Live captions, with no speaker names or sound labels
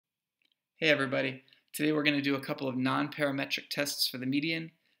Hey everybody, today we're going to do a couple of non-parametric tests for the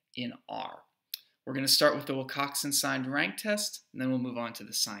median in R. We're going to start with the Wilcoxon signed rank test, and then we'll move on to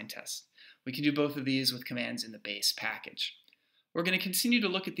the sign test. We can do both of these with commands in the base package. We're going to continue to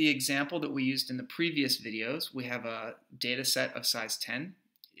look at the example that we used in the previous videos. We have a data set of size 10.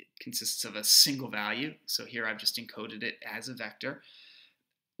 It consists of a single value, so here I've just encoded it as a vector.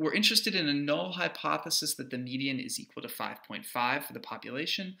 We're interested in a null hypothesis that the median is equal to 5.5 for the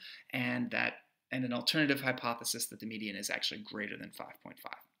population, and an alternative hypothesis that the median is actually greater than 5.5.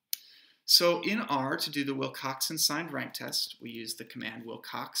 So in R, to do the Wilcoxon signed rank test, we use the command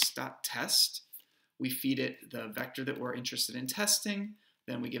wilcox.test. We feed it the vector that we're interested in testing,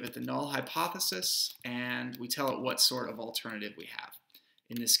 then we give it the null hypothesis, and we tell it what sort of alternative we have.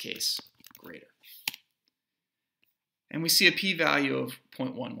 In this case, greater. And we see a p-value of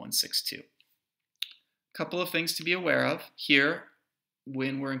 0.1162. A couple of things to be aware of. Here,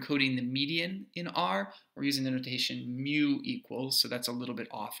 when we're encoding the median in R, we're using the notation mu equals, so that's a little bit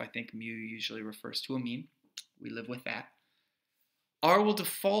off. I think mu usually refers to a mean. We live with that. R will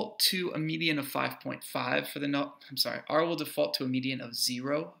default to a median of 5.5 for the null, R will default to a median of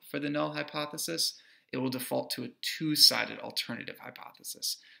 0 for the null hypothesis. It will default to a two-sided alternative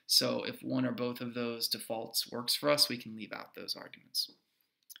hypothesis. So if one or both of those defaults works for us, we can leave out those arguments.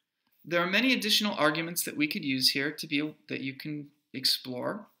 There are many additional arguments that we could use here that you can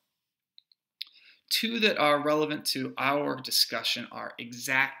explore. Two that are relevant to our discussion are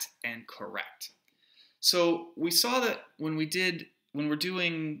exact and correct. So we saw that when we're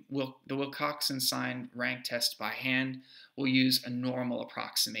doing the Wilcoxon signed rank test by hand, we'll use a normal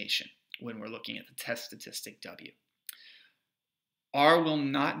approximation when we're looking at the test statistic W. R will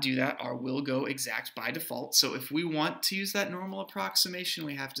not do that. R will go exact by default. So if we want to use that normal approximation,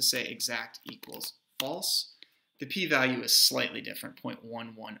 we have to say exact equals false. The p-value is slightly different,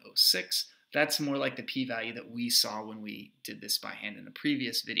 0.1106. That's more like the p-value that we saw when we did this by hand in the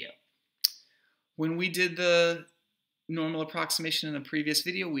previous video. When we did the normal approximation in the previous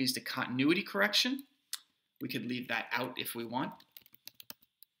video, we used a continuity correction. We could leave that out if we want.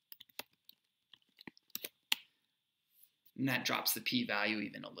 And that drops the p-value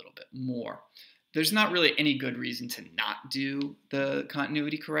even a little bit more. There's not really any good reason to not do the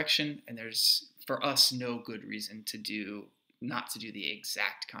continuity correction, and there's, for us, no good reason not to do the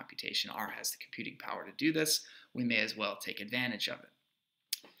exact computation. R has the computing power to do this. We may as well take advantage of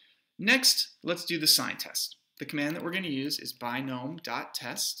it. Next, let's do the sign test. The command that we're going to use is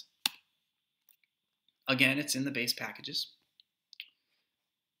binom.test. Again, it's in the base packages.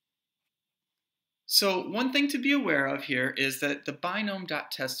 So one thing to be aware of here is that the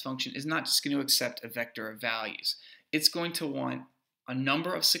binom.test function is not just going to accept a vector of values. It's going to want a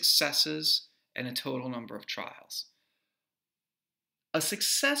number of successes and a total number of trials. A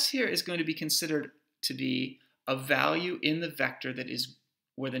success here is going to be considered to be a value in the vector that is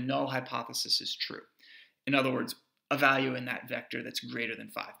where the null hypothesis is true. In other words, a value in that vector that's greater than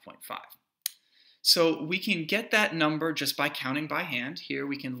 5.5. So we can get that number just by counting by hand. Here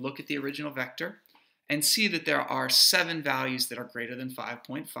we can look at the original vector and see that there are 7 values that are greater than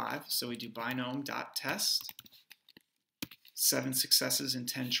 5.5. So we do binom.test, 7 successes and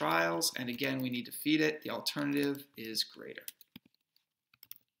 10 trials, and again we need to feed it. The alternative is greater.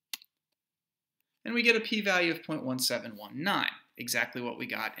 And we get a p-value of 0.1719, exactly what we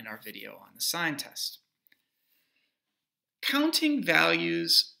got in our video on the sign test. Counting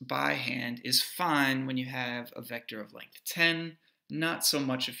values by hand is fine when you have a vector of length 10, not so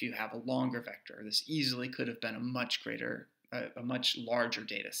much if you have a longer vector. This easily could have been a much larger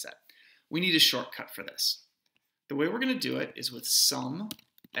data set. We need a shortcut for this. The way we're going to do it is with sum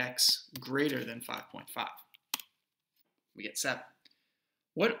x greater than 5.5. We get 7.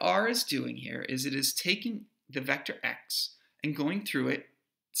 What R is doing here is it is taking the vector x and going through it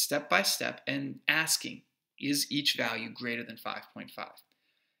step by step and asking, is each value greater than 5.5?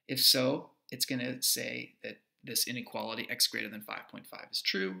 If so, it's going to say that this inequality, x greater than 5.5, is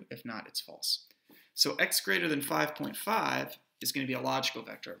true. If not, it's false. So x greater than 5.5 is going to be a logical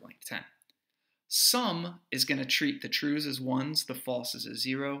vector of length 10. Sum is going to treat the trues as 1s, the falses as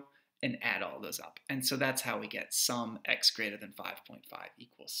 0, and add all those up. And so that's how we get sum x greater than 5.5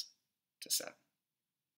 equals to 7.